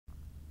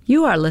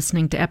You are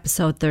listening to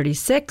episode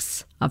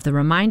 36 of the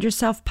Remind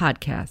Yourself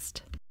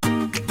podcast.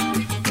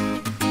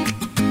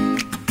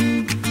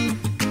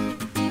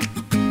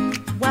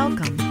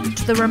 Welcome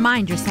to the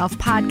Remind Yourself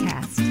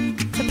podcast,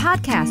 the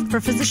podcast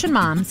for physician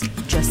moms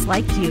just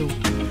like you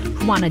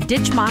who want to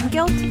ditch mom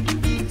guilt,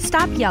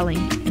 stop yelling,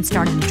 and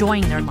start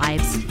enjoying their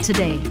lives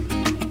today.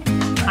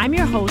 I'm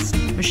your host,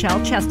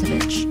 Michelle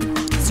Chestovich,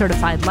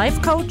 certified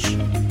life coach,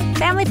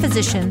 family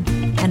physician,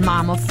 and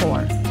mom of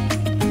 4.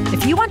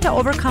 If you want to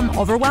overcome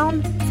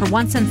overwhelm for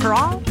once and for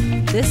all,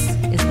 this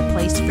is the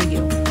place for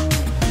you.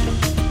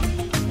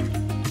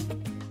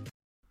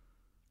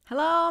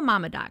 Hello,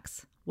 Mama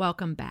Docs.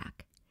 Welcome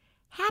back.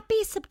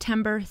 Happy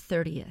September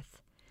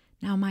 30th.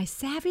 Now, my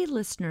savvy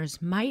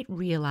listeners might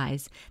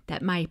realize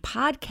that my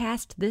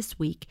podcast this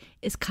week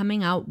is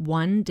coming out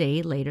one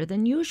day later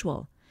than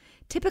usual.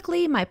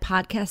 Typically, my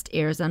podcast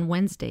airs on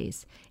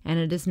Wednesdays, and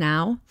it is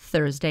now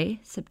Thursday,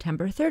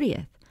 September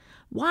 30th.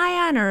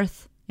 Why on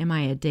earth am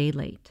I a day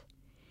late?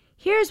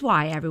 Here's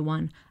why,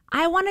 everyone.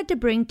 I wanted to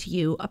bring to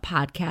you a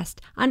podcast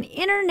on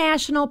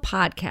International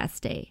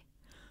Podcast Day.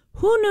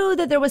 Who knew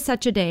that there was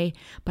such a day?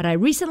 But I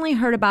recently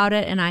heard about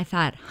it and I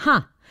thought,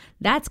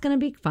 that's going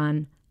to be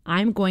fun.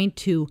 I'm going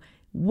to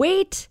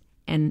wait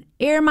and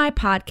air my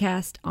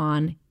podcast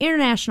on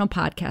International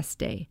Podcast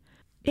Day.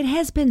 It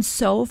has been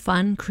so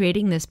fun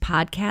creating this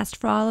podcast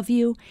for all of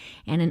you,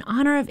 and in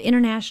honor of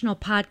International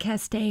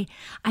Podcast Day,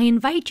 I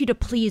invite you to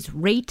please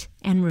rate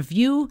and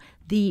review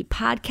the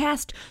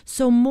podcast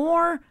so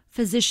more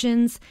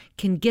physicians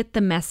can get the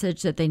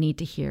message that they need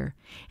to hear.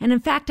 And in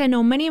fact, I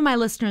know many of my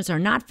listeners are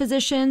not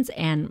physicians,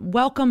 and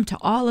welcome to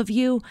all of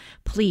you.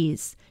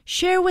 Please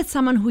share with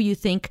someone who you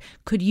think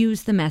could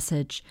use the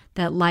message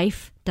that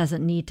life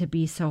doesn't need to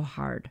be so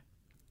hard.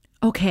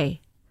 Okay.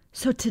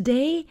 So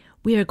today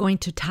we are going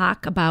to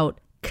talk about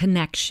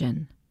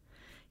connection.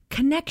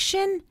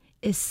 Connection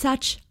is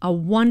such a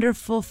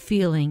wonderful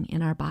feeling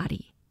in our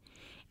body.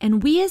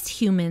 And we as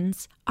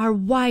humans are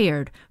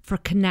wired for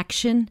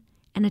connection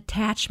and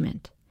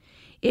attachment.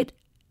 It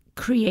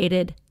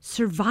created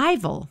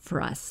survival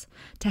for us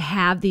to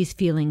have these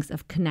feelings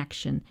of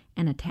connection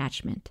and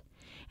attachment.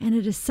 And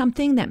it is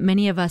something that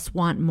many of us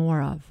want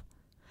more of.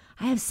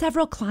 I have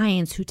several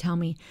clients who tell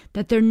me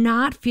that they're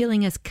not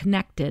feeling as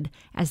connected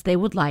as they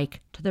would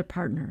like to their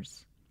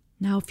partners.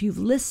 Now, if you've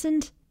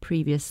listened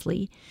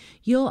previously,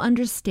 you'll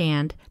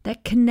understand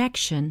that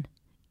connection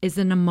is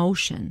an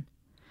emotion.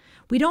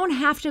 We don't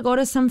have to go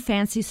to some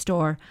fancy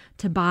store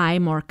to buy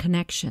more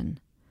connection.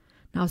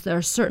 Now, there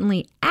are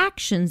certainly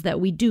actions that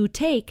we do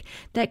take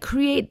that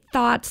create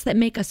thoughts that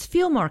make us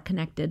feel more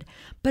connected,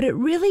 but it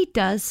really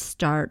does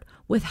start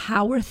with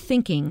how we're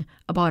thinking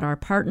about our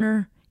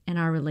partner and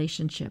our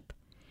relationship.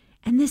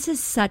 And this is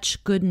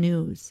such good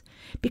news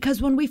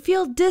because when we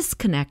feel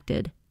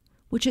disconnected,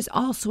 which is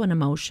also an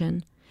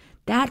emotion,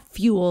 that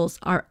fuels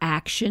our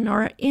action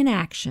or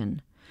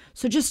inaction.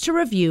 So just to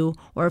review,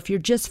 or if you're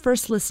just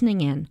first listening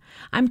in,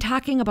 I'm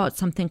talking about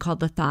something called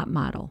the thought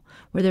model,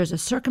 where there's a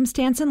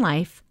circumstance in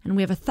life and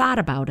we have a thought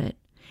about it,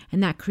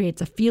 and that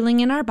creates a feeling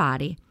in our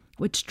body,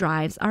 which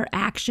drives our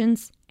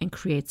actions and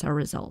creates our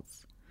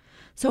results.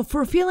 So if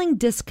we're feeling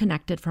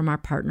disconnected from our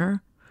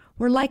partner,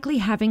 we're likely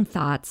having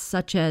thoughts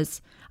such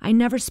as, I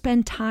never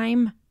spend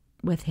time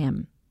with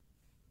him.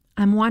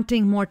 I'm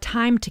wanting more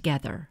time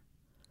together.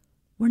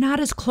 We're not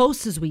as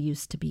close as we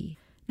used to be.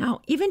 Now,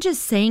 even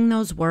just saying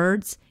those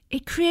words,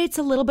 it creates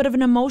a little bit of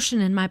an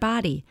emotion in my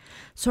body,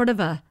 sort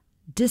of a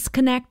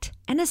disconnect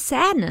and a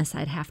sadness,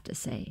 I'd have to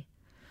say.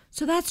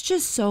 So that's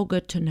just so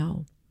good to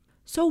know.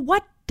 So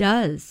what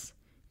does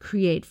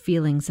create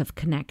feelings of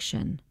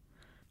connection?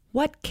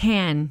 What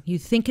can you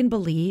think and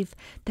believe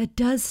that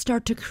does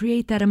start to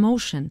create that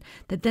emotion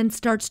that then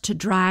starts to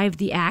drive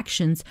the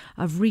actions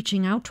of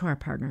reaching out to our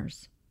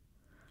partners?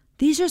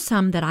 These are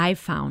some that I've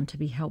found to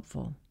be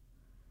helpful.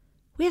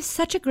 We have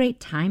such a great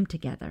time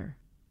together.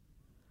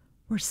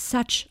 We're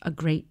such a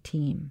great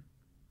team.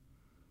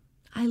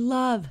 I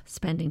love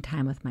spending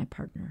time with my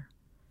partner.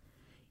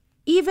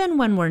 Even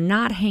when we're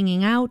not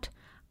hanging out,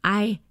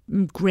 I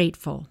am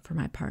grateful for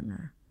my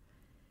partner.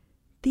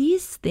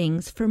 These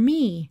things, for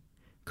me,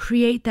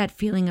 create that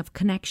feeling of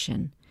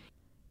connection.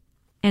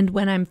 And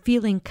when I'm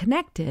feeling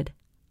connected,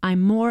 I'm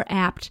more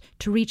apt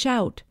to reach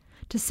out,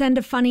 to send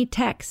a funny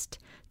text,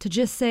 to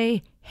just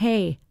say,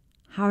 hey,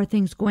 how are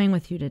things going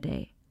with you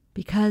today?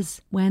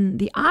 Because when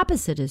the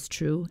opposite is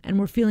true and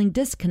we're feeling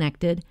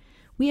disconnected,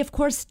 we of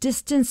course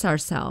distance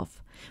ourselves.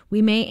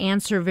 We may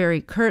answer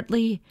very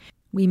curtly.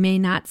 We may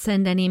not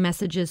send any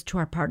messages to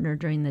our partner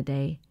during the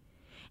day.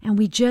 And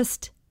we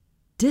just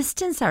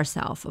distance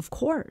ourselves, of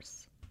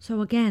course. So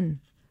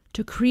again,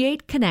 to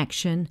create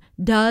connection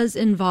does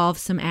involve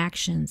some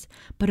actions,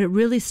 but it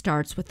really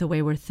starts with the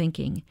way we're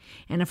thinking.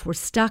 And if we're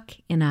stuck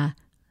in a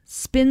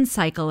spin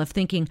cycle of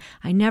thinking,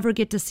 I never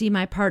get to see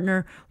my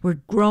partner,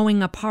 we're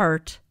growing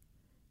apart,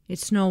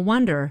 it's no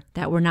wonder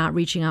that we're not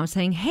reaching out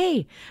saying,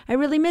 hey, I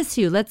really miss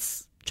you.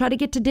 Let's try to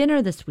get to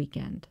dinner this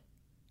weekend,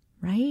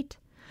 right?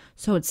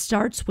 So it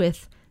starts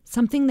with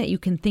something that you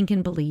can think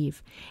and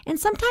believe. And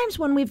sometimes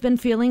when we've been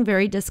feeling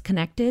very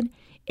disconnected,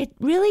 it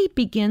really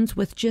begins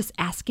with just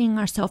asking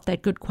ourselves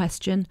that good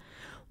question,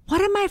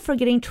 what am I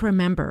forgetting to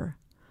remember?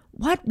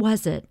 What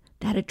was it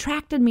that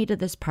attracted me to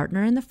this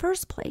partner in the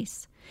first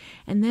place?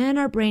 And then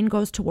our brain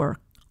goes to work,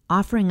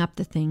 offering up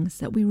the things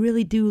that we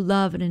really do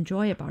love and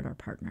enjoy about our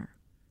partner.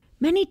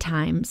 Many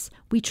times,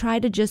 we try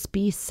to just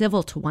be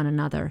civil to one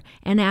another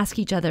and ask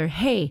each other,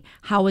 hey,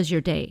 how was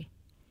your day?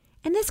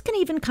 And this can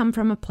even come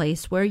from a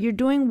place where you're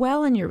doing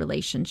well in your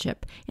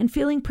relationship and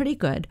feeling pretty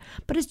good,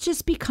 but it's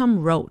just become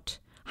rote.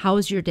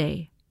 How's your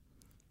day?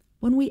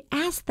 When we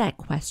ask that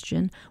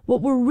question,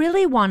 what we're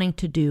really wanting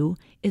to do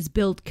is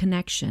build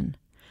connection.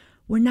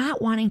 We're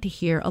not wanting to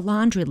hear a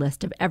laundry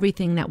list of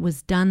everything that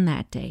was done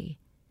that day.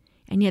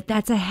 And yet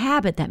that's a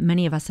habit that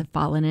many of us have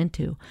fallen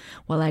into.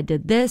 Well, I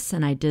did this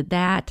and I did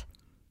that.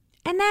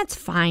 And that's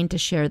fine to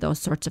share those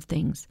sorts of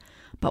things.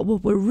 But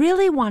what we're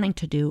really wanting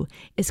to do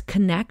is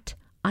connect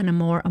on a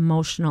more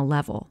emotional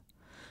level.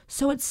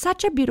 So it's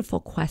such a beautiful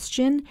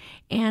question,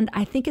 and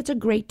I think it's a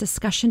great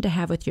discussion to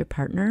have with your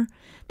partner,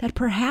 that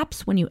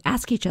perhaps when you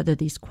ask each other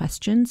these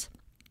questions,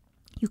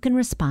 you can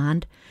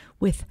respond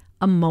with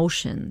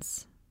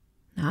emotions.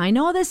 Now, I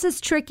know this is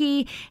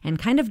tricky and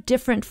kind of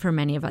different for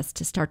many of us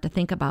to start to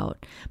think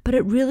about, but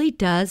it really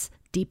does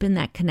deepen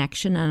that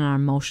connection on an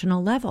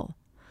emotional level.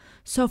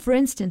 So for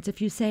instance, if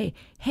you say,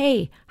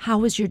 hey, how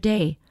was your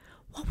day?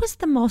 What was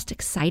the most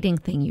exciting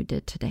thing you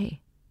did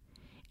today?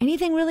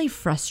 Anything really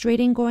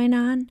frustrating going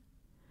on?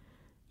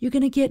 You're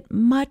going to get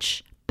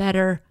much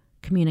better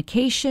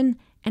communication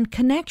and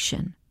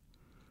connection.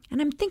 And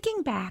I'm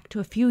thinking back to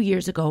a few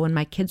years ago when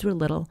my kids were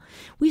little.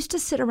 We used to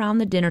sit around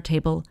the dinner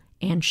table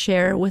and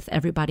share with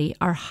everybody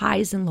our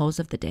highs and lows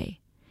of the day.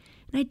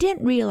 And I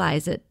didn't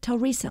realize it till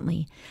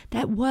recently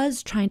that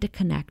was trying to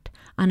connect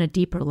on a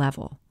deeper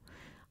level.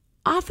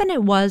 Often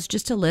it was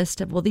just a list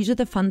of, well, these are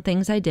the fun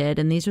things I did,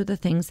 and these are the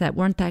things that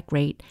weren't that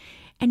great.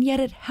 And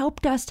yet it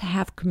helped us to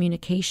have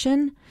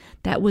communication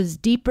that was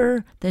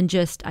deeper than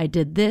just, I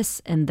did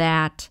this and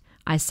that,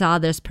 I saw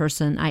this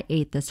person, I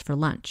ate this for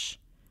lunch.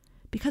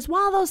 Because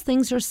while those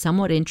things are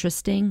somewhat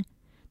interesting,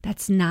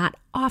 that's not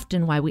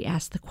often why we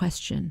ask the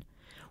question.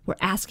 We're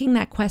asking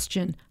that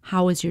question,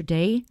 how was your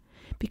day?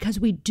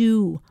 Because we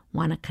do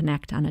want to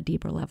connect on a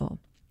deeper level.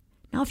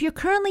 Now, if you're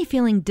currently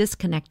feeling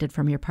disconnected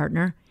from your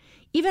partner,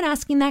 even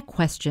asking that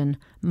question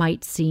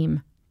might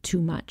seem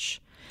too much.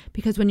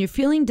 Because when you're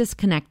feeling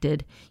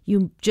disconnected,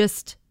 you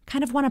just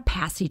kind of want to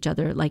pass each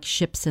other like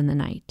ships in the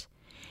night.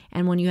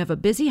 And when you have a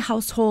busy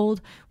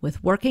household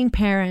with working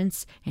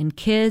parents and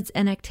kids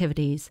and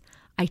activities,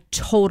 I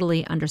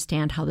totally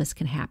understand how this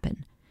can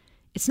happen.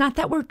 It's not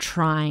that we're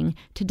trying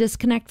to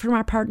disconnect from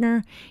our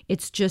partner.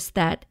 It's just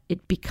that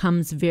it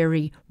becomes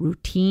very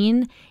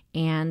routine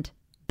and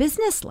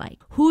businesslike.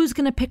 Who's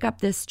going to pick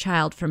up this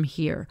child from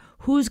here?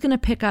 Who's going to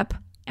pick up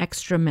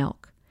extra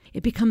milk?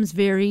 It becomes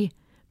very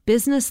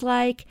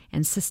businesslike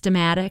and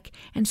systematic,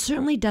 and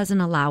certainly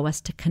doesn't allow us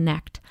to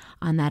connect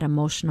on that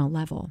emotional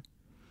level.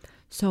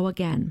 So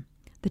again,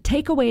 the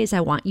takeaways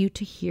I want you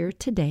to hear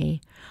today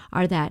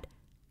are that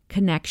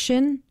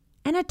connection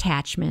and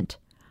attachment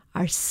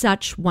are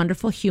such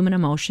wonderful human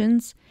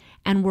emotions,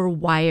 and we're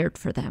wired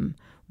for them.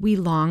 We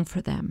long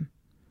for them.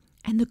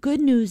 And the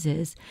good news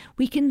is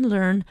we can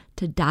learn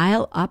to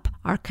dial up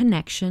our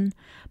connection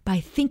by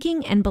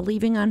thinking and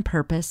believing on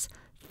purpose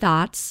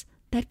thoughts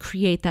that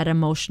create that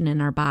emotion in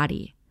our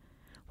body,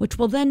 which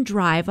will then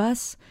drive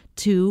us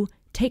to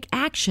take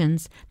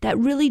actions that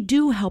really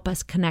do help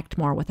us connect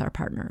more with our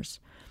partners.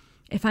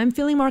 If I'm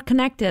feeling more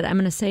connected, I'm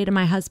going to say to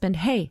my husband,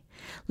 hey,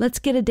 let's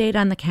get a date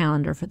on the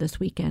calendar for this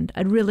weekend.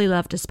 I'd really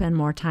love to spend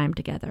more time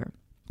together.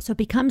 So it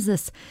becomes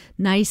this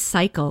nice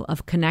cycle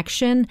of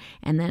connection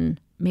and then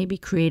maybe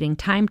creating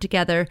time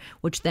together,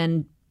 which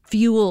then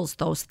fuels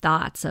those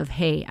thoughts of,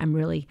 hey, I'm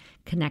really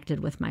connected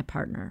with my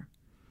partner.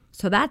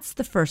 So that's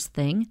the first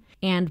thing.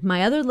 And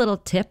my other little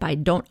tip, I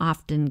don't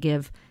often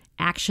give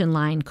action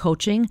line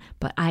coaching,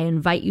 but I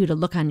invite you to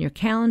look on your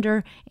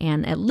calendar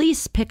and at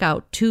least pick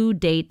out 2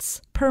 dates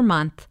per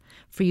month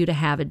for you to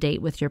have a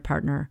date with your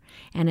partner.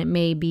 And it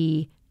may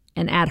be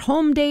an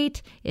at-home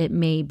date, it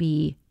may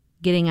be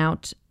getting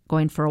out,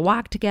 going for a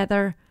walk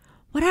together,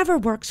 whatever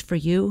works for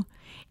you.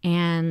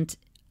 And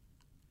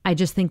I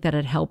just think that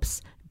it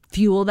helps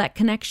fuel that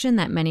connection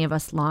that many of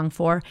us long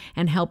for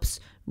and helps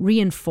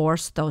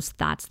reinforce those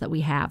thoughts that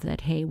we have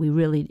that, hey, we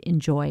really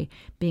enjoy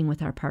being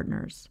with our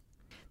partners.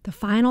 The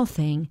final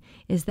thing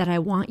is that I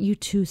want you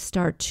to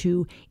start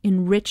to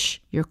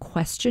enrich your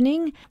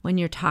questioning when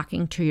you're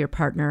talking to your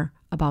partner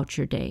about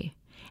your day.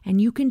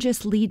 And you can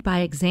just lead by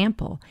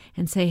example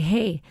and say,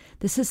 hey,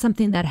 this is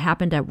something that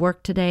happened at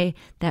work today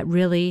that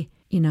really,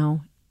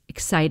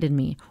 excited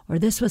me. Or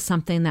this was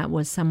something that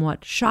was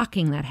somewhat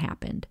shocking that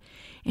happened.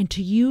 And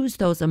to use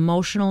those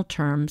emotional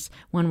terms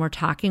when we're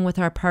talking with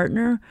our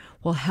partner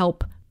will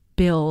help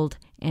build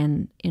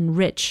and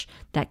enrich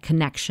that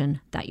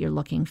connection that you're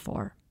looking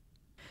for.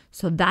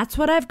 So that's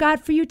what I've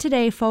got for you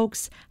today,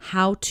 folks.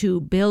 How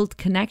to build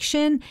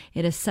connection.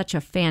 It is such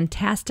a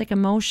fantastic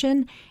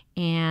emotion,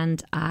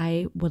 And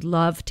I would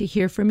love to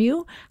hear from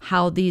you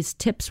how these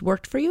tips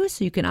worked for you.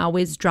 So you can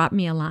always drop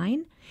me a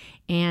line.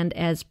 And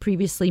as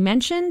previously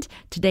mentioned,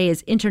 today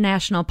is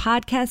International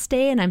Podcast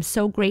Day, and I'm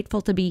so grateful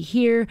to be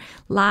here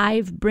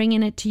live,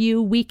 bringing it to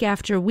you week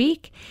after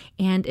week.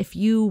 And if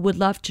you would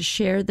love to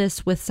share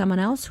this with someone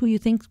else who you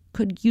think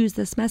could use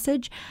this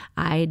message,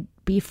 I'd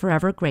be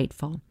forever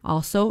grateful.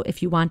 Also,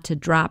 if you want to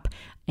drop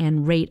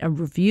and rate a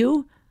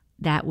review,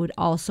 that would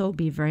also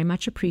be very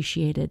much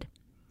appreciated.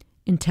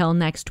 Until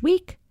next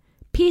week,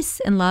 peace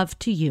and love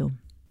to you.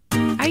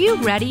 Are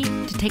you ready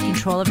to take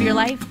control of your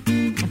life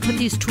and put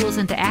these tools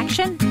into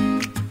action?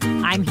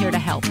 I'm here to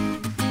help.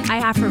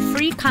 I offer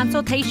free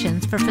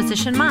consultations for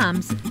physician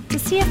moms to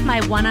see if my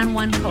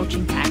one-on-one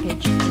coaching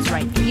package is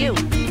right for you.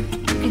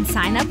 You can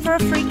sign up for a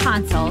free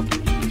consult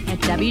at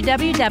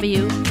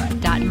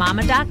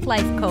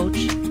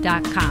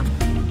www.mamadoclifecoach.com.